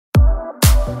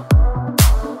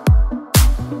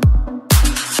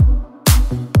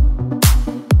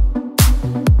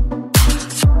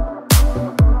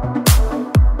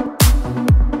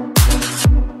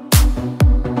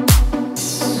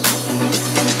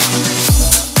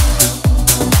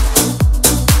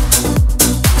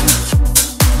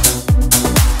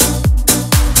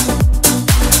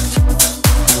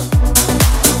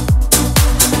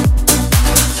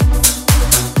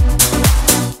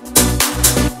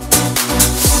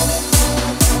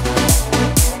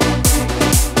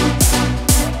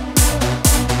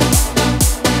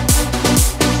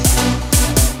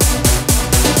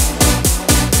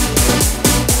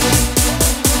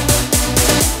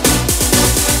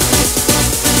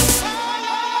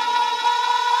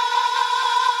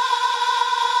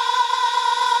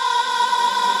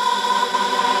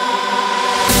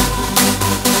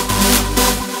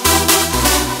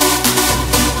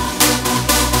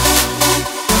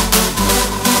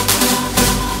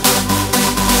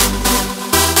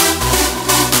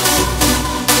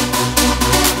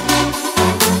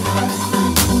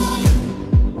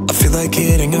like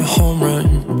hitting a home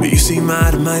run, but you seem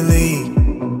out of my league.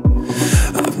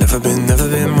 I've never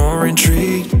been more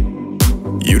intrigued.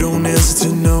 You don't answer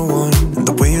to no one, and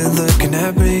the way you're looking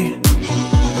at me,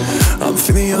 I'm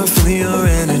feeling your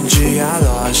energy. I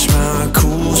lost my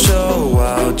cool, so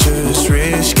I'll just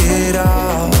risk it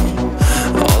all.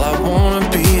 All I wanna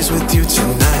be is with you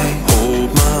tonight.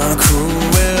 Hope my crew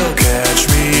will catch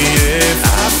me if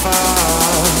I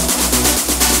fall.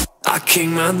 I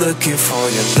came out looking for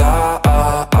your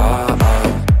love,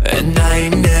 and I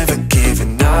ain't never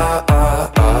giving up.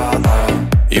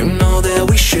 You know that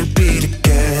we should be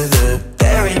together.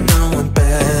 There ain't no one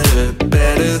better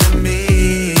than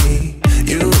me.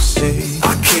 You'll see.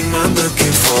 I came out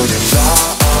looking for your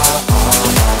love,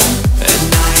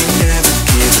 and I ain't never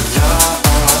giving up.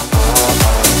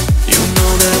 You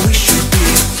know that we should be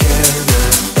together.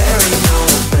 There ain't no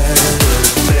one better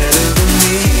than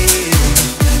me.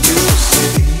 You'll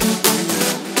see.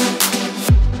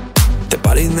 The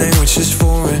body language is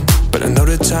foreign, but I know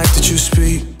the type that you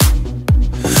speak.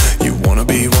 You wanna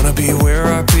be where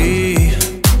I be.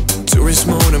 Tourist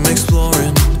mode, I'm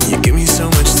exploring. You give me so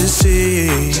much to see.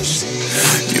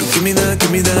 You give me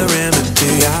the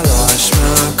remedy. I lost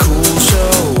my cool, so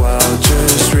I'll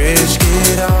just risk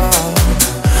it all.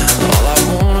 All I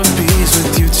wanna be is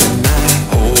with you tonight.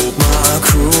 Hope my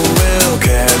crew will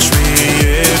catch me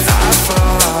if I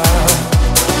fall.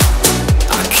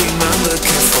 I came out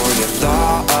looking for your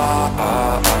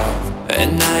love,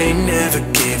 and I ain't never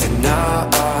giving up.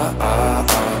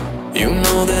 You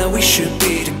know that we should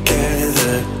be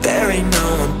together. There ain't no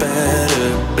one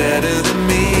better than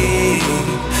me.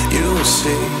 You'll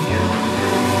see.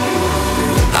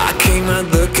 I came out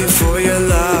looking for your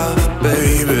love,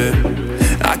 baby.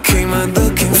 I came out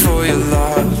looking for your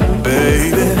love,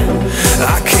 baby.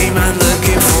 I came out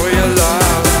looking for your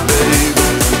love, baby.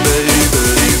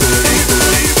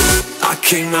 I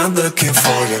came out looking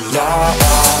for your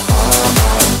love.